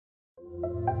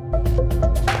Linear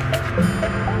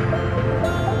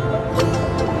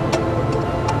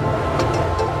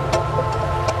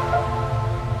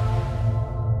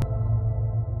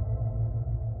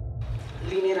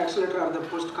accelerator are the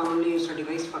most commonly used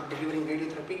device for delivering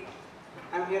radiotherapy.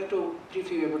 I am here to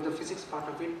brief you about the physics part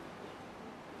of it.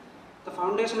 The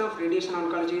foundation of radiation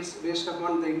oncology is based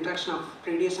upon the interaction of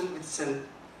radiation with cell.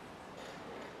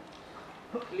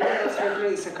 Linear accelerator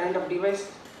is a kind of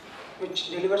device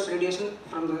which delivers radiation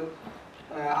from the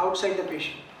outside the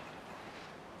patient.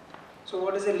 So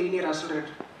what is a linear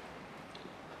accelerator?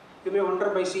 You may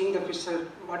wonder by seeing the picture,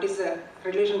 what is the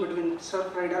relation between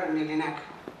surfrider and a linac?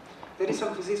 There is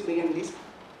some physics behind this.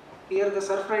 Here the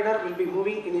surfrider will be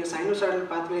moving in a sinusoidal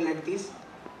pathway like this.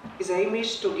 His aim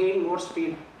is to gain more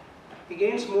speed. He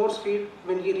gains more speed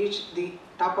when he reaches the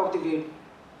top of the wave.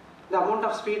 The amount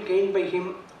of speed gained by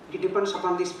him, it depends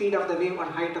upon the speed of the wave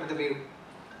and height of the wave.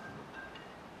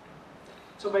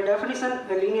 So by definition,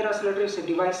 a linear accelerator is a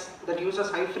device that uses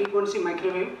high frequency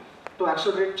microwave to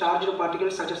accelerate charged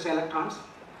particles such as electrons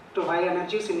to high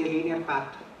energies in a linear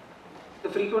path. The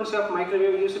frequency of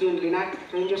microwave used in linac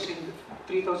ranges in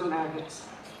 3000 MHz.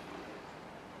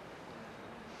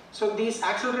 So this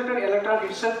accelerated electron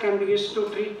itself can be used to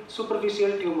treat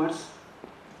superficial tumors.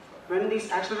 When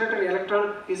this accelerated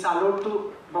electron is allowed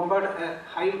to bombard a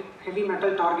heavy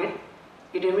metal target,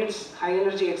 it emits high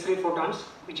energy X-ray photons,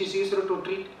 which is used to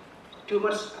treat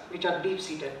tumors which are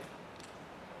deep-seated.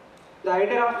 The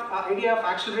idea of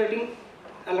accelerating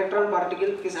electron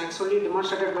particle is actually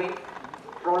demonstrated by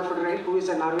Rolf Dyrud, who is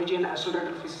a Norwegian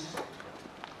accelerator physicist.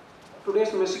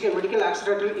 Today's medical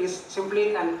accelerator is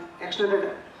simply an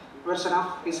extended version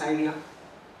of this idea.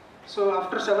 So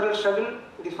after several struggles,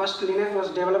 the first linac was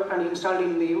developed and installed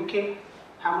in the UK,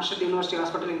 Hammersmith University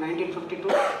Hospital in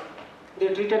 1952. They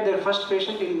treated their first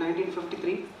patient in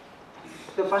 1953.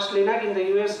 The first linac in the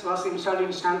US was installed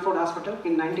in Stanford Hospital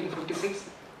in 1956.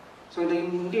 So in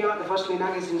India, the first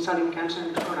linac is installed in Cancer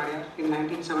Victoria in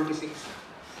 1976.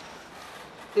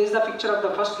 This is the picture of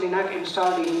the first linac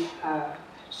installed in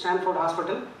Stanford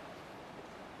Hospital.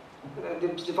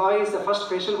 The boy is the first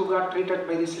patient who got treated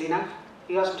by this linac.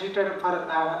 He was treated for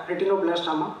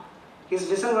retinoblastoma. His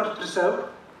vision was preserved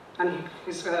and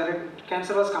his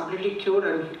cancer was completely cured,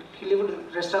 and he lived the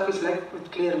rest of his life with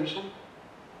clear vision.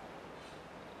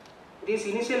 These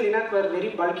initial linac were very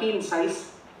bulky in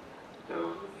size.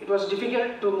 It was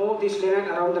difficult to move this linac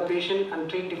around the patient and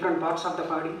treat different parts of the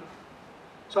body.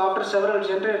 So after several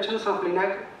generations of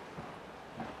linac,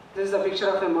 this is a picture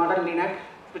of a modern linac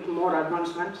with more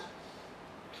advancements.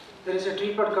 There is a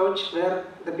treatment couch where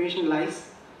the patient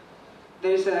lies.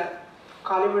 There is a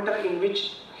collimator in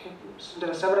which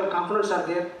several components are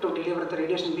there to deliver the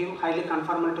radiation beam highly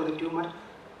conformal to the tumor.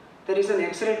 There is an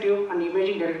X-ray tube and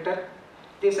imaging detector.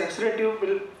 This X-ray tube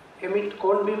will emit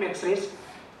cone beam X-rays,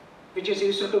 which is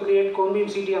used to create cone beam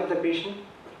CT of the patient.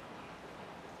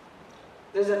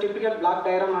 This is a typical block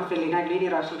diagram of a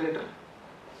linear accelerator.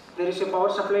 There is a power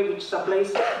supply which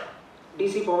supplies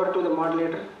DC power to the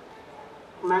modulator.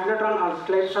 Magnetron or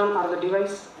cleitron are the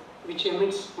device which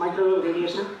emits microwave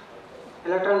radiation.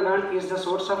 Electron gun is the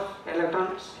source of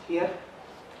electrons here.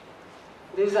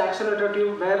 This is the accelerator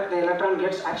tube where the electron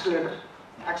gets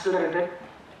accelerated.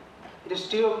 This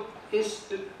tube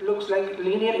looks like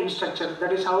linear in structure.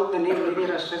 That is how the name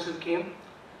linear accelerator came.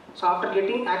 So after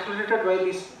getting accelerated by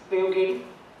this waveguide,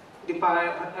 the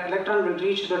electron will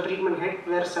reach the treatment head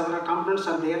where several components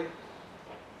are there.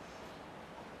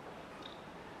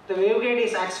 The waveguide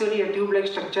is actually a tube-like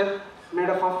structure made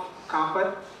up of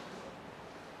copper.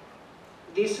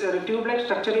 This tube-like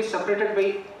structure is separated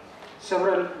by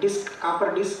several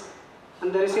copper discs,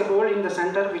 and there is a hole in the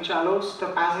center which allows the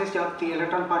passage of the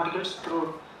electron particles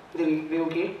through the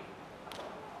waveguide.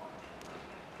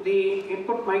 The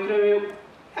input microwave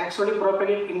actually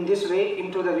propagates in this way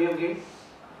into the waveguide.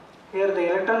 Here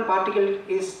the electron particle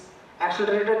is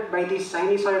accelerated by the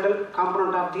sinusoidal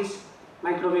component of this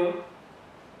microwave,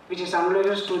 which is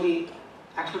analogous to the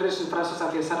acceleration process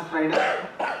of a surfrider.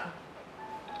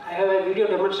 I have a video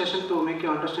demonstration to make you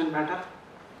understand better.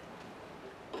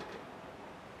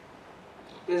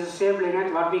 This is the same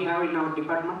linac what we have in our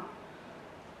department.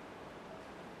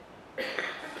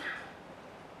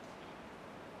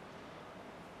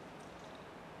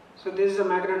 So this is a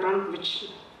magnetron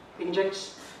which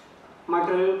injects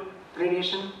microwave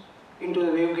radiation into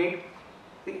the waveguide.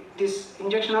 This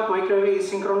injection of microwave is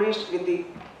synchronized with the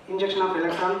injection of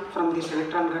electron from this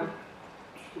electron gun.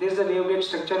 This is the waveguide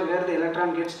structure where the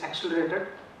electron gets accelerated.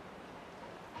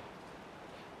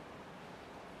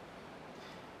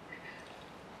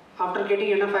 After getting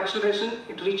enough acceleration,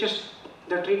 it reaches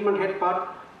the treatment head part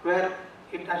where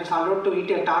it is allowed to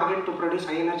hit a target to produce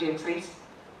high energy X-rays.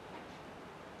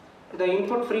 The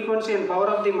input frequency and power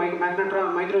of the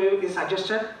microwave is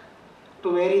adjusted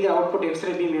to vary the output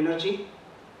X-ray beam energy.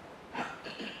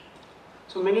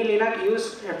 So many LINAC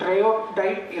use a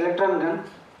triode electron gun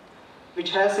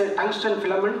which has a tungsten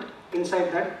filament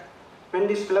inside that. When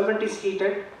this filament is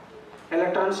heated,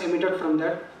 electrons emitted from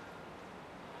that.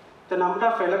 The number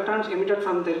of electrons emitted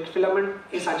from the filament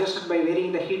is adjusted by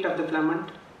varying the heat of the filament.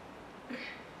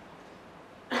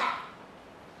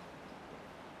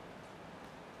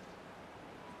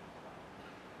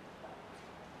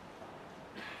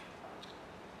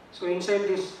 So inside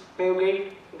this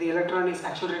waveguide, the electron is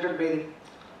accelerated by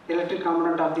the electric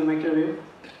component of the microwave.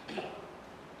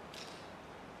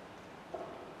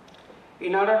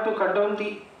 In order to cut down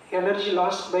the energy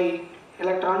lost by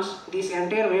electrons, this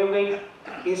entire waveguide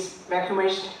is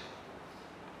vacuumized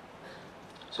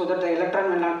so that the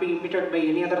electron will not be emitted by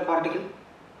any other particle.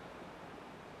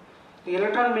 The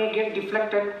electron may get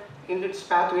deflected in its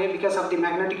pathway because of the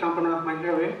magnetic component of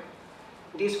microwave.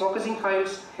 These focusing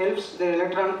coils helps the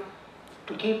electron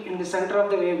to keep in the center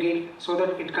of the waveguide so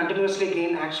that it continuously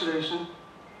gains acceleration.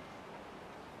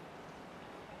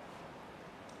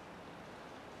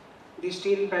 The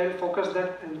steel coil focus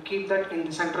that and keep that in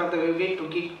the center of the waveguide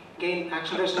to gain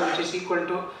acceleration which is equal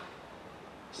to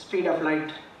speed of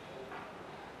light.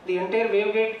 The entire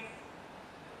waveguide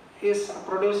is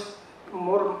produce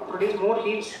more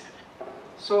heat.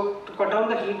 So to cut down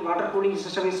the heat, water cooling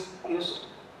system is used.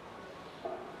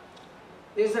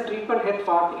 This is the treatment head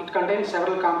part. It contains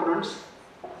several components.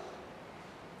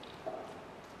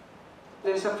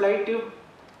 There is a flight tube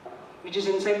which is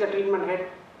inside the treatment head.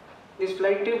 This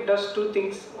flight tube does two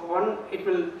things. One, it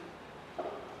will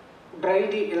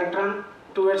drive the electron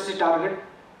towards the target.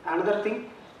 Another thing,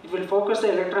 it will focus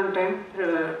the electron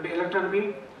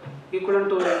beam equivalent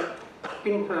to a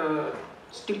pin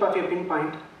tip of a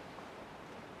pinpoint.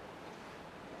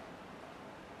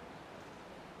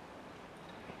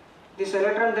 This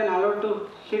electron then allowed to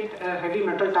hit a heavy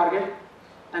metal target,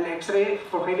 and X-ray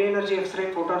for heavy energy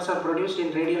X-ray photons are produced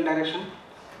in radial direction.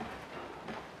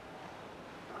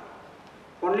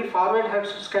 Only forward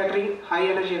scattering high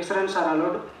energy X-rays are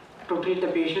allowed to treat the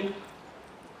patient.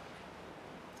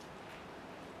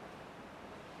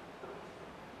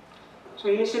 So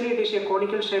initially it is a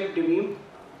conical shaped beam.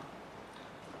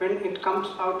 When it comes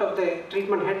out of the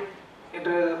treatment head,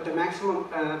 the maximum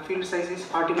field size is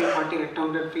 40 by 40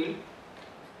 rectangular field.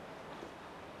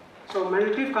 So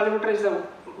Metcalfe collimator is the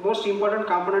most important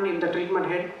component in the treatment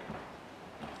head.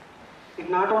 It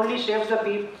not only shapes the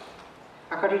beam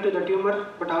according to the tumor,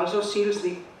 but also seals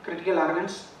the critical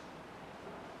organs.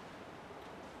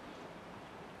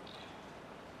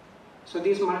 So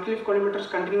these Metcalfe collimators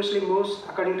continuously moves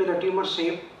according to the tumor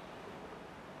shape.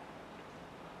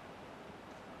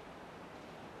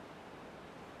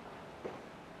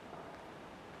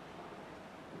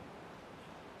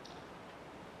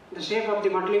 The shape of the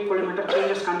Metcalfe collimator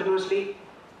changes continuously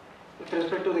with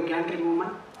respect to the gantry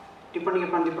movement, depending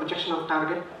upon the projection of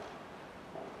target.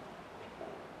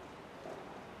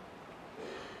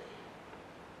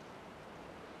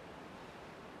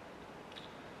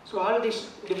 So all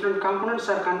these different components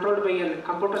are controlled by a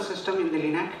computer system in the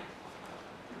LINAC.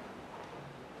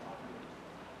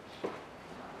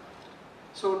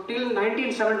 So till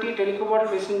 1970,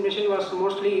 telecobalt machine was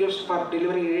mostly used for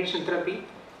delivering radiation therapy.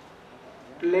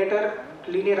 Later,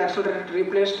 linear accelerator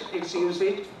replaced its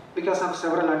usage because of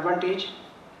several advantages.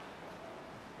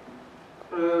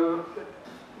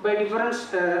 By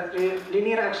difference,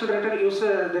 linear accelerator uses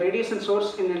the radiation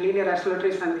source in a linear accelerator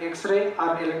is an X-ray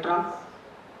or electron,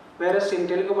 whereas in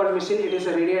telecobalt machine it is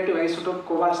a radioactive isotope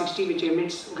cobalt-60 which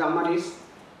emits gamma rays.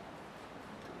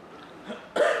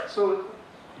 So,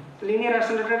 linear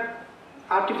accelerator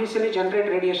artificially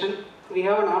generate radiation. We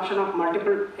have an option of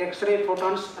multiple X-ray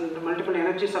photons and multiple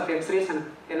energies of X-rays and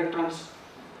electrons.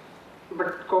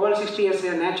 But cobalt-60 is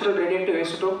a natural radioactive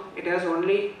isotope. It has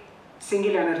only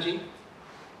single energy.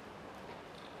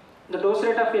 The dose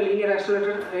rate of a linear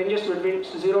accelerator ranges between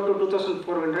 0 to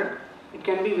 2400. It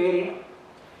can be varied.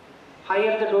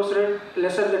 Higher the dose rate,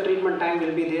 lesser the treatment time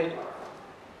will be there.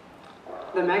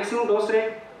 The maximum dose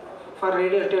rate for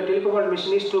telecobalt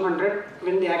machine is 200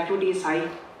 when the activity is high.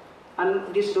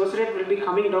 And this dose rate will be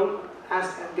coming down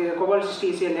as the cobalt-60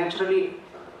 is a naturally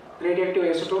radioactive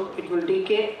isotope. It will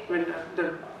decay when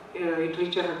it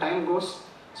reaches a time goes.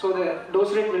 So the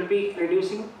dose rate will be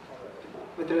reducing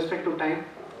with respect to time.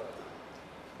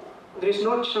 There is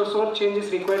no source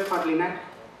changes required for LINAC.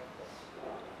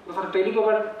 For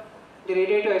telecobalt, the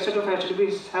radioactive isotope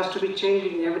has to be changed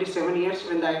in every 7 years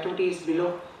when the activity is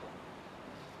below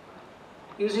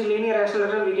Using linear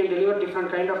accelerator, we can deliver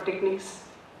different kind of techniques.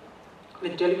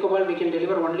 With telecobalt, we can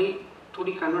deliver only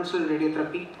 2D conventional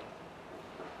radiotherapy.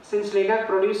 Since LINAC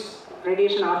produce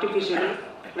radiation artificially,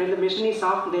 when the machine is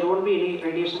off, there won't be any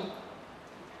radiation.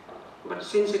 But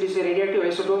since it is a radioactive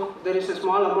isotope, there is a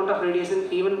small amount of radiation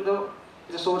even though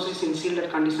the source is in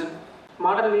shielded condition.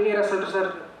 Modern linear accelerators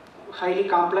are highly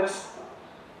complex.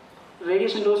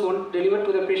 Radiation dose delivered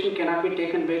to the patient cannot be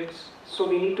taken back, so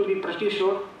we need to be pretty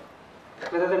sure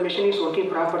whether the machine is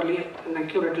working properly and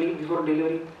accurately before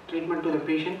delivering treatment to the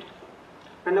patient.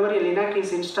 Whenever a LINAC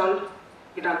is installed,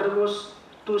 it undergoes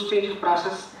two-stage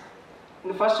process. In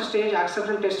the first stage,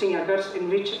 acceptance testing occurs, in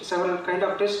which several kind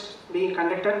of tests being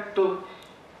conducted to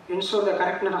ensure the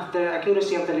correctness of the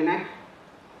accuracy of the LINAC.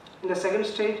 In the second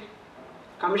stage,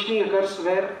 commissioning occurs,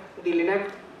 where the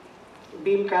LINAC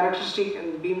beam characteristic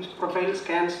and beam profile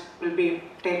scans will be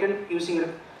taken using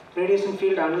a radiation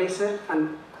field analyzer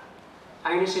and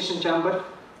ionization chamber.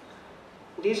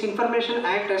 These information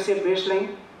act as a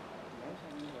baseline.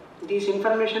 These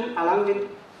information, along with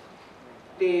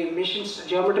the machine's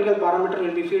geometrical parameter,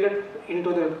 will be fed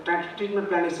into the treatment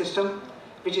planning system,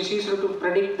 which is used to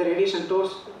predict the radiation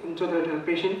dose into the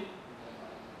patient.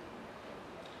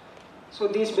 So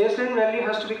this baseline value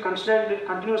has to be considered,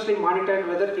 continuously monitored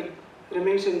whether it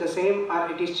remains in the same or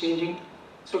it is changing.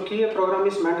 So QA program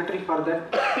is mandatory for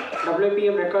that.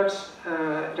 WPM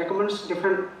recommends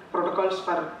different protocols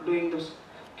for doing those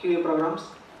QA programs.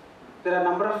 There are a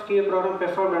number of QA programs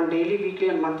performed on daily, weekly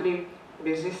and monthly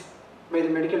basis by the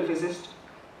medical physicist.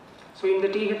 So in the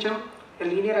THM, a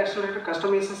linear accelerator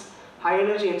customizes high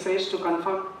energy exercise to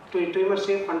conform to a tumor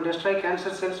shape and destroy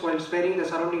cancer cells while sparing the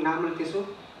surrounding normal tissue.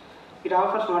 It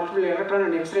offers multiple electron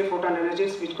and X-ray photon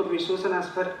energies which could be chosen as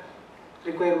per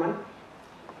requirement.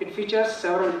 It features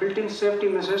several built-in safety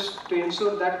measures to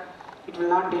ensure that it will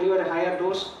not deliver a higher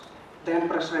dose than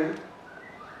prescribed.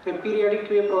 A periodic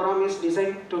QA program is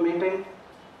designed to maintain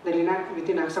the LINAC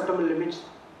within acceptable limits,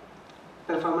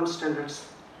 performance standards.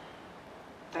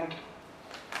 Thank you.